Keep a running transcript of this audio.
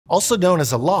Also known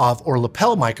as a lav or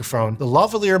lapel microphone, the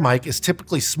lavalier mic is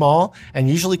typically small and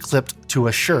usually clipped to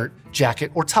a shirt, jacket,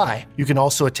 or tie. You can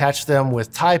also attach them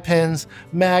with tie pins,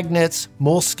 magnets,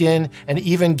 moleskin, and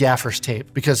even gaffer's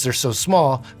tape. Because they're so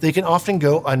small, they can often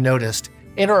go unnoticed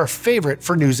and are a favorite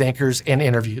for news anchors and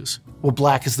interviews. While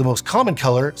black is the most common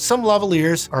color, some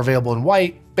lavaliers are available in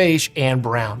white, beige, and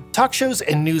brown. Talk shows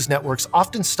and news networks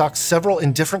often stock several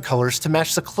in different colors to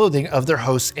match the clothing of their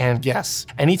hosts and guests.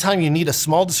 Anytime you need a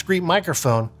small discreet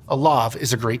microphone, a lav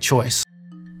is a great choice.